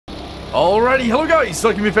Alrighty, hello guys,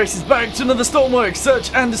 welcome your faces back to another Stormworks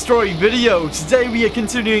Search and Destroy video. Today we are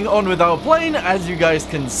continuing on with our plane, as you guys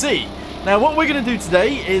can see. Now what we're going to do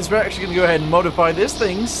today is we're actually going to go ahead and modify this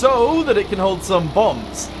thing so that it can hold some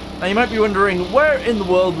bombs. Now you might be wondering, where in the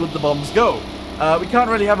world would the bombs go? We can't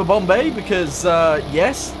really have a bomb bay because,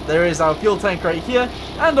 yes, there is our fuel tank right here,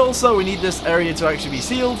 and also we need this area to actually be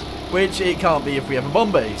sealed, which it can't be if we have a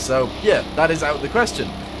bomb bay. So yeah, that is out of the question.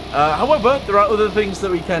 However, there are other things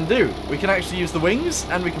that we can do. We can actually use the wings,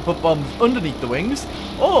 and we can put bombs underneath the wings,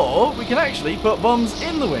 or we can actually put bombs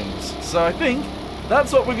in the wings. So I think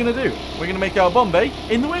that's what we're going to do. We're going to make our bomb bay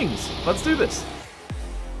in the wings. Let's do this.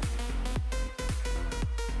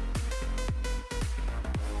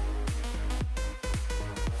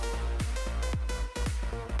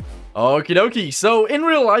 Okie dokie, so in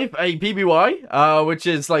real life, a PBY, which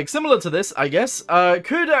is like similar to this, I guess,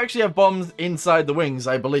 could actually have bombs inside the wings,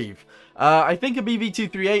 I believe. I think a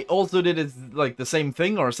BV-238 also did like the same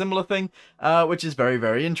thing or a similar thing, which is very,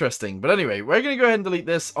 very interesting. But anyway, we're going to go ahead and delete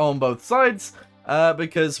this on both sides,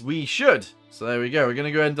 because we should. So there we go, we're going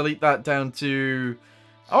to go ahead and delete that down to,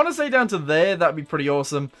 I want to say down to there, that'd be pretty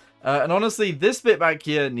awesome. And honestly, this bit back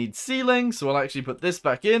here needs sealing, so we'll actually put this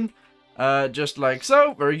back in. Just like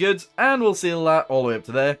so, very good, and we'll seal that all the way up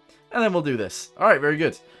to there, and then we'll do this. Alright, very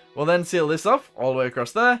good. We'll then seal this off all the way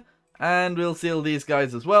across there, and we'll seal these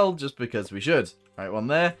guys as well, just because we should. Alright, one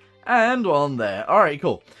there, and one there. Alright,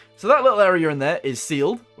 cool. So that little area in there is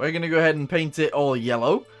sealed. We're going to go ahead and paint it all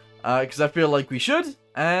yellow, because I feel like we should,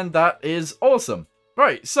 and that is awesome.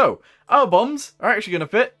 Right, so, our bombs are actually going to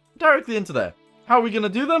fit directly into there. How are we going to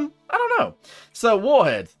do them? I don't know. So,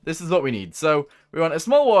 warhead. This is what we need. So, we want a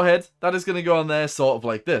small warhead that is going to go on there sort of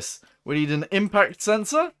like this. We need an impact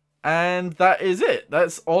sensor, and that is it.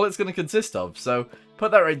 That's all it's going to consist of. So,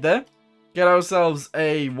 put that right there. Get ourselves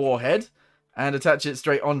a warhead, and attach it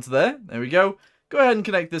straight onto there. There we go. Go ahead and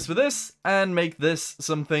connect this with this, and make this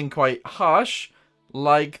something quite harsh,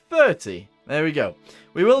 like 30. There we go.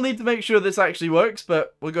 We will need to make sure this actually works,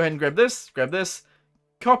 but we'll go ahead and grab this,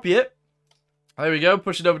 copy it. There we go,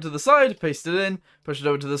 push it over to the side, paste it in, push it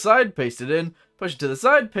over to the side, paste it in, push it to the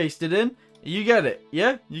side, paste it in. You get it,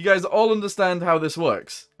 yeah? You guys all understand how this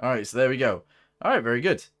works. Alright, so there we go. Alright, very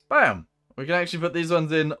good. Bam! We can actually put these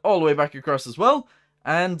ones in all the way back across as well,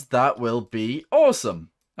 and that will be awesome.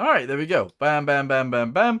 Alright, there we go. Bam, bam, bam,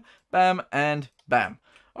 bam, bam, bam, and bam.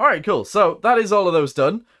 Alright, cool. So, that is all of those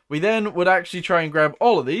done. We then would actually try and grab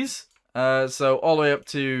all of these. So, all the way up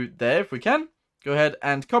to there if we can. Go ahead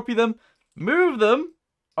and copy them. Move them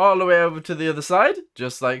all the way over to the other side,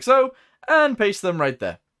 just like so, and paste them right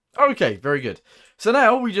there. Okay, very good. So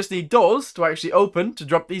now we just need doors to actually open to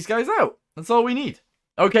drop these guys out. That's all we need.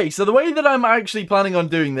 Okay, so the way that I'm actually planning on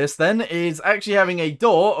doing this then is actually having a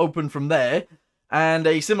door open from there, and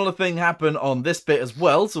a similar thing happen on this bit as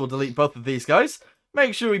well, so we'll delete both of these guys.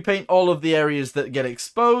 Make sure we paint all of the areas that get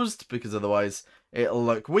exposed, because otherwise it'll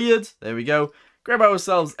look weird. There we go. Grab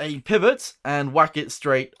ourselves a pivot and whack it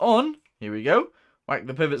straight on. Here we go. Whack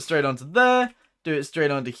the pivot straight onto there. Do it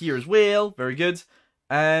straight onto here as well. Very good.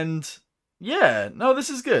 And yeah, no,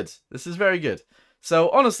 this is good. This is very good.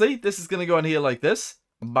 So honestly, this is going to go on here like this.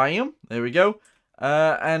 Bam. There we go.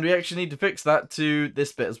 And we actually need to fix that to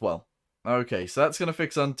this bit as well. Okay, so that's going to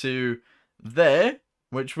fix onto there,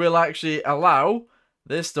 which will actually allow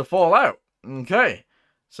this to fall out. Okay.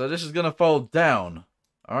 So this is going to fall down.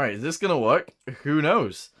 Alright, is this going to work? Who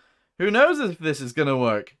knows? Who knows if this is going to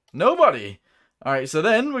work? Nobody. Alright, so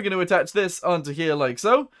then we're going to attach this onto here like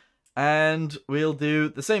so. And we'll do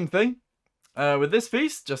the same thing with this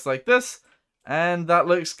piece, just like this. And that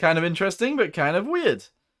looks kind of interesting, but kind of weird.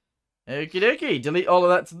 Okie dokie. Delete all of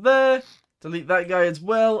that to there. Delete that guy as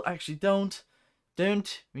well. Actually, don't.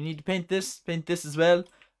 Don't. We need to paint this. Paint this as well.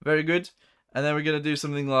 Very good. And then we're going to do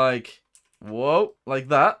something like, whoa, like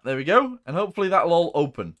that. There we go. And hopefully that'll all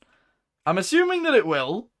open. I'm assuming that it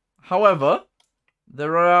will. However,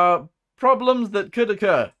 there are problems that could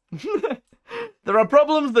occur. There are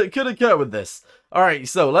problems that could occur with this. Alright,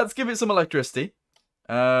 so let's give it some electricity.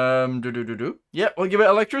 Yep, we'll give it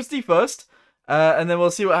electricity first. And then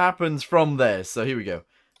we'll see what happens from there. So here we go.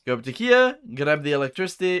 Go up to here, grab the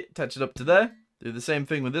electricity, attach it up to there. Do the same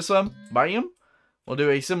thing with this one. Bam. We'll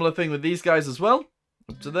do a similar thing with these guys as well.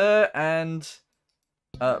 Up to there, and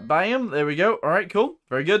bam. There we go. Alright, cool.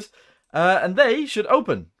 Very good. And they should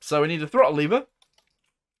open. So we need a throttle lever.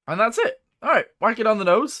 And that's it. Alright, whack it on the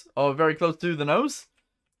nose. Or very close to the nose,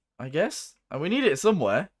 I guess. And we need it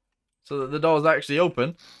somewhere. So that the doors actually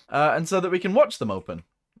open. And so that we can watch them open.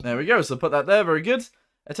 There we go. So put that there. Very good.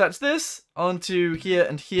 Attach this onto here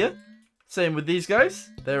and here. Same with these guys.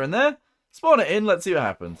 There and there. Spawn it in. Let's see what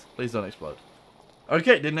happens. Please don't explode.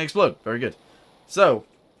 Okay, didn't explode. Very good. So,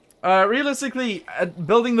 realistically,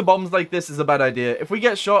 building the bombs like this is a bad idea. If we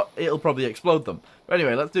get shot, it'll probably explode them. But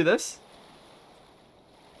anyway, let's do this.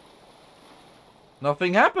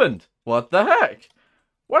 Nothing happened. What the heck?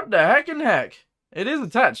 What the heck and heck? It is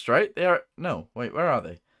attached, right? They are... No, wait, where are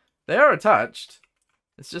they? They are attached.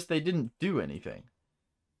 It's just they didn't do anything.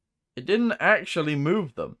 It didn't actually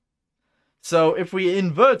move them. So if we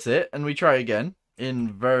invert it and we try again.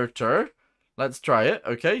 Inverter. Let's try it.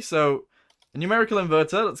 Okay, so a numerical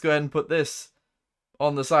inverter. Let's go ahead and put this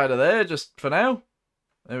on the side of there just for now.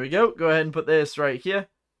 There we go. Go ahead and put this right here.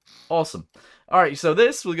 Awesome. Alright, so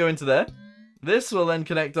this will go into there. This will then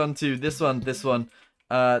connect onto this one, this one,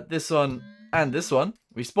 this one, and this one.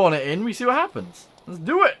 We spawn it in. We see what happens. Let's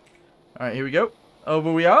do it. Alright, here we go.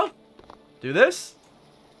 Over we are. Do this.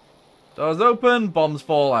 Doors open. Bombs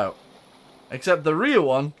fall out. Except the rear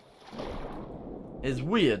one is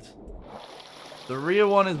weird. The rear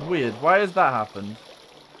one is weird. Why has that happened?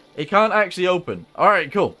 It can't actually open.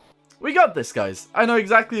 Alright, cool. We got this, guys. I know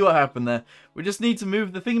exactly what happened there. We just need to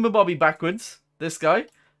move the thingamabobby backwards. This guy.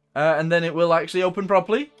 And then it will actually open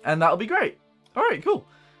properly. And that'll be great. Alright, cool.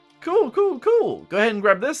 Cool, cool, cool. Go ahead and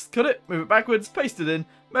grab this. Cut it. Move it backwards. Paste it in.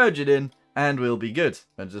 Merge it in. And we'll be good.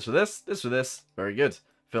 Merge this for this. This for this. Very good.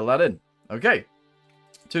 Fill that in. Okay.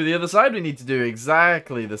 To the other side, we need to do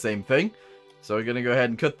exactly the same thing. So we're going to go ahead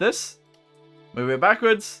and cut this. Move it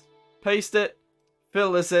backwards. Paste it.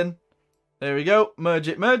 Fill this in. There we go. Merge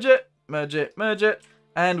it, merge it. Merge it, merge it.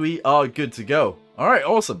 And we are good to go. Alright,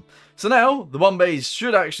 awesome. So now, the bomb bays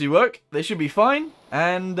should actually work. They should be fine.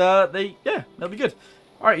 And they'll be good.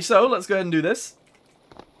 Alright, so let's go ahead and do this.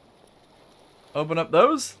 Open up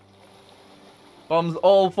those. Bombs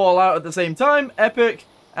all fall out at the same time. Epic.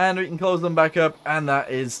 And we can close them back up. And that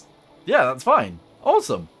is... yeah, that's fine.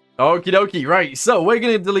 Awesome. Okie dokie. Right, so we're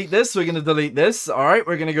going to delete this. We're going to delete this. Alright,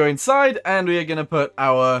 we're going to go inside. And we are going to put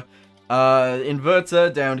our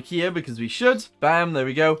inverter down here because we should. Bam, there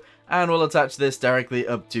we go. And we'll attach this directly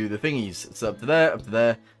up to the thingies. It's up to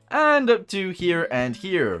there, and up to here and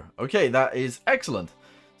here. Okay, that is excellent.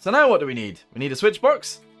 So now what do we need? We need a switch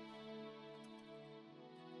box.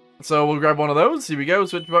 So we'll grab one of those. Here we go.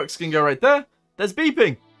 Switch box can go right there. There's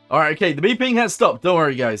beeping. Alright, okay, the beeping has stopped. Don't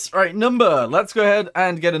worry, guys. Alright, number. Let's go ahead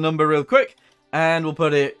and get a number real quick. And we'll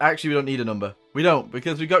put it... actually, we don't need a number. We don't,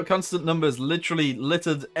 because we've got constant numbers literally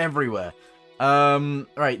littered everywhere.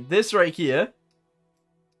 Right, this right here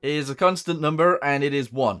is a constant number, and it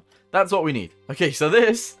is 1. That's what we need. Okay, so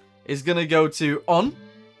this is going to go to on.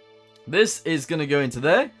 This is going to go into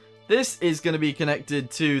there. This is going to be connected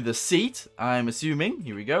to the seat, I'm assuming.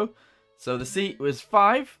 Here we go. So the seat was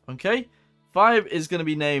 5, okay. 5 is going to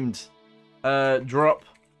be named drop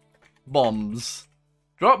bombs.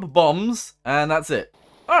 Drop bombs, and that's it.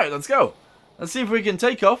 Alright, let's go. Let's see if we can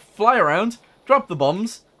take off, fly around, drop the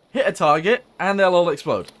bombs, hit a target, and they'll all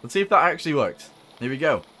explode. Let's see if that actually works. Here we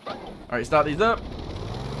go. Alright, start these up.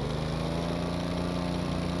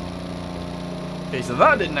 Okay, so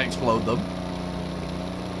that didn't explode them.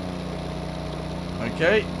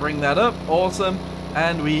 Okay, bring that up. Awesome.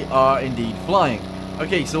 And we are indeed flying.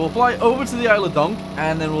 Okay, so we'll fly over to the Isle of Donk,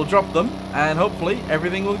 and then we'll drop them, and hopefully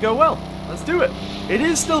everything will go well. Let's do it. It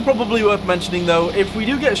is still probably worth mentioning, though, if we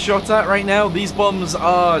do get shot at right now, these bombs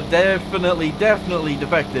are definitely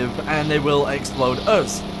defective, and they will explode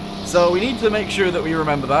us. So we need to make sure that we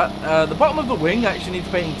remember that. The bottom of the wing actually needs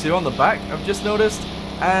painting too on the back, I've just noticed.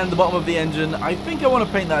 And the bottom of the engine, I think I want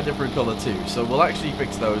to paint that a different color too. So we'll actually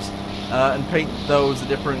fix those and paint those a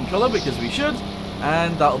different color because we should.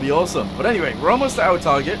 And that'll be awesome. But anyway, we're almost at our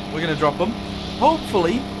target. We're going to drop them.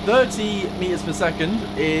 Hopefully, 30 meters per second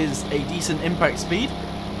is a decent impact speed.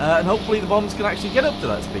 And hopefully the bombs can actually get up to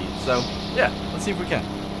that speed. So, yeah, let's see if we can.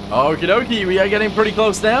 Okie dokie, we are getting pretty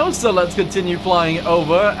close now. So let's continue flying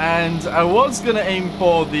over. And I was going to aim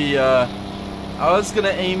for the...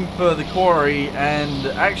 quarry. And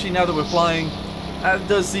actually, now that we're flying, that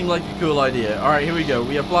does seem like a cool idea. Alright, here we go.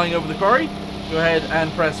 We are flying over the quarry. Go ahead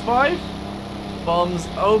and press 5. Bombs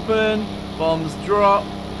open. Bombs drop.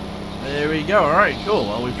 There we go. Alright, cool.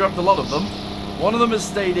 Well, we've dropped a lot of them. One of them has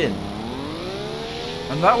stayed in.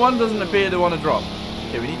 And that one doesn't appear to want to drop.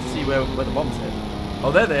 Okay, we need to see where the bombs hit.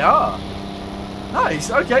 Oh, there they are. Nice.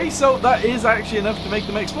 Okay, so that is actually enough to make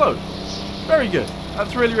them explode. Very good.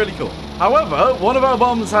 That's really, really cool. However, one of our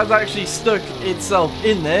bombs has actually stuck itself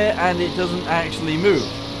in there, and it doesn't actually move.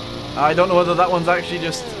 I don't know whether that one's actually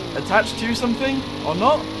just attached to something or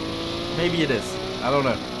not. Maybe it is. I don't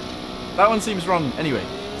know. That one seems wrong anyway.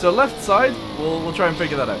 So left side, we'll try and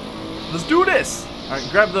figure that out. Let's do this! Alright,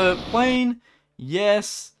 grab the plane.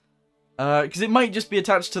 Yes. Because it might just be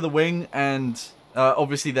attached to the wing, and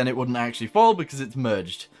obviously then it wouldn't actually fall because it's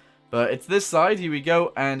merged. But it's this side, here we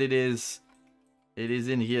go, and it is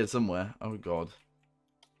in here somewhere. Oh god.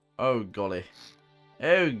 Oh golly.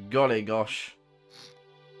 Oh golly gosh.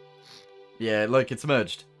 Yeah, look, it's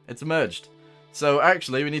merged. It's merged. So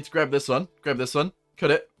actually, we need to grab this one,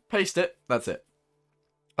 cut it, paste it, that's it.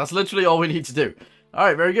 That's literally all we need to do.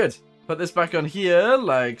 Alright, very good. Put this back on here,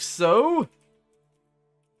 like so.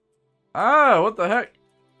 Ah, what the heck?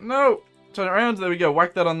 No! Turn it around, there we go,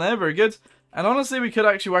 whack that on there, very good. And honestly, we could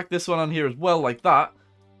actually whack this one on here as well, like that.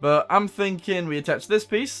 But I'm thinking we attach this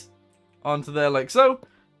piece onto there, like so.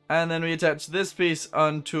 And then we attach this piece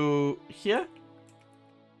onto here,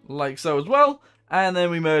 like so as well. And then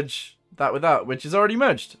we merge that with that, which is already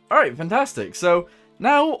merged. Alright, fantastic. So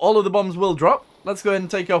now all of the bombs will drop. Let's go ahead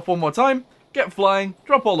and take off one more time. Get flying,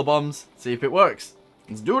 drop all the bombs, see if it works.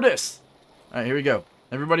 Let's do this. Alright, here we go.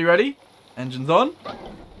 Everybody ready? Engines on.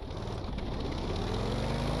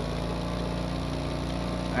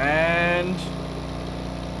 And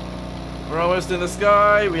we're almost in the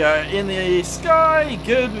sky. We are in the sky.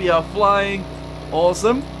 Good, we are flying.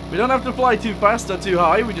 Awesome. We don't have to fly too fast or too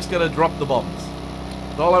high. We just gotta drop the bombs.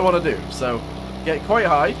 That's all I want to do. So get quite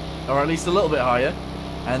high, or at least a little bit higher,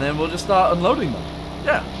 and then we'll just start unloading them.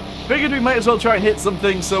 Yeah. Figured we might as well try and hit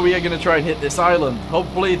something, so we are going to try and hit this island.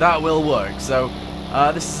 Hopefully that will work. So,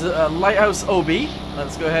 this is a Lighthouse OB.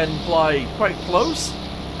 Let's go ahead and fly quite close,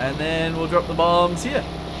 and then we'll drop the bombs here.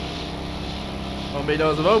 Bomb bay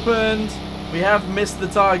doors have opened. We have missed the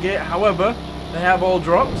target, however, they have all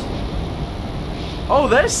dropped. Oh,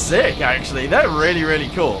 they're sick, actually. They're really, really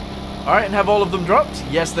cool. Alright, and have all of them dropped?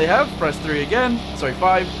 Yes, they have. Press 3 again. Sorry,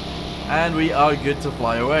 5. And we are good to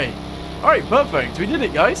fly away. Alright, perfect. We did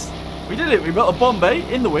it, guys. We did it. We built a bomb bay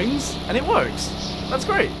in the wings, and it works. That's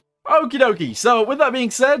great. Okie dokie. So, with that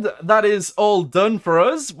being said, that is all done for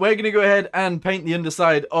us. We're going to go ahead and paint the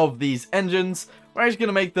underside of these engines. We're actually going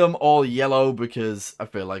to make them all yellow because I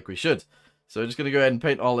feel like we should. So, we're just going to go ahead and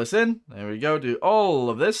paint all this in. There we go. Do all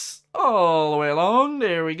of this all the way along.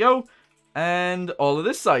 There we go. And all of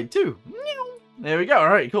this side, too. There we go.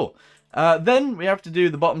 Alright, cool. Then we have to do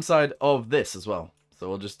the bottom side of this as well. So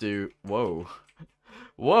we'll just do, whoa.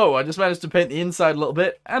 Whoa, I just managed to paint the inside a little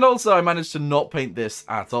bit. And also I managed to not paint this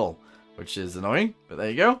at all, which is annoying. But there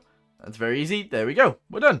you go. That's very easy. There we go.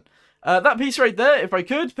 We're done. That piece right there, if I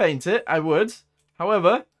could paint it, I would.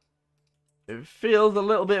 However, it feels a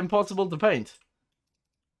little bit impossible to paint.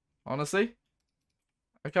 Honestly.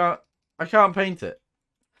 I can't paint it.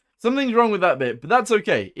 Something's wrong with that bit, but that's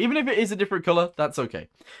okay. Even if it is a different color, that's okay.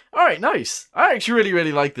 Alright, nice. I actually really,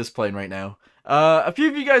 really like this plane right now. A few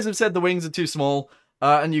of you guys have said the wings are too small,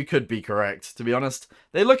 and you could be correct, to be honest.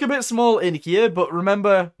 They look a bit small in here, but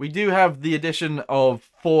remember, we do have the addition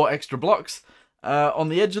of 4 extra blocks on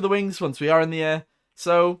the edge of the wings once we are in the air.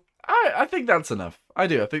 So, I think that's enough. I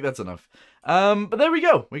think that's enough. But there we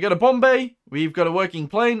go. We got a bomb bay. We've got a working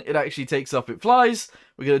plane. It actually takes off. It flies.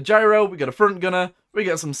 We got a gyro. We got a front gunner. We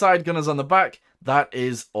got some side gunners on the back. That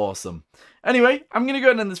is awesome. Anyway, I'm going to go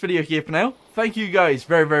ahead and end this video here for now. Thank you guys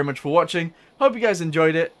very, very much for watching. Hope you guys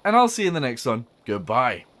enjoyed it, and I'll see you in the next one.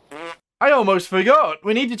 Goodbye. I almost forgot.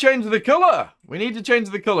 We need to change the color. We need to change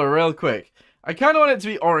the color real quick. I kind of want it to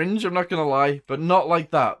be orange, I'm not going to lie, but not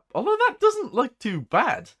like that. Although that doesn't look too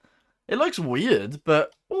bad. It looks weird,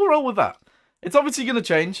 but we'll roll with that. It's obviously going to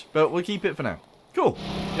change, but we'll keep it for now. Cool.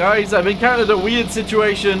 Guys, I've encountered a weird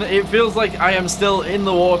situation. It feels like I am still in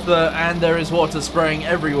the water and there is water spraying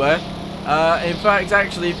everywhere. In fact,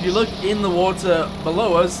 actually, if you look in the water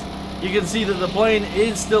below us, you can see that the plane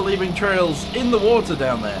is still leaving trails in the water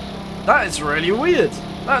down there. That is really weird.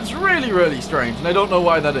 That's really, really strange, and I don't know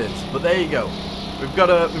why that is, but there you go. We've got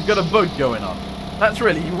a bug going on. That's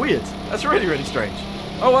really weird. That's really, really strange.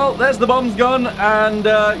 Oh well, there's the bombs gone, and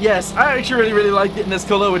yes, I actually really, really like it in this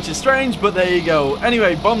color, which is strange, but there you go.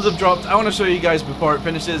 Anyway, bombs have dropped. I want to show you guys before it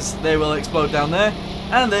finishes. They will explode down there,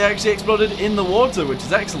 and they actually exploded in the water, which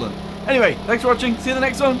is excellent. Anyway, thanks for watching. See you in the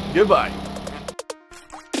next one. Goodbye.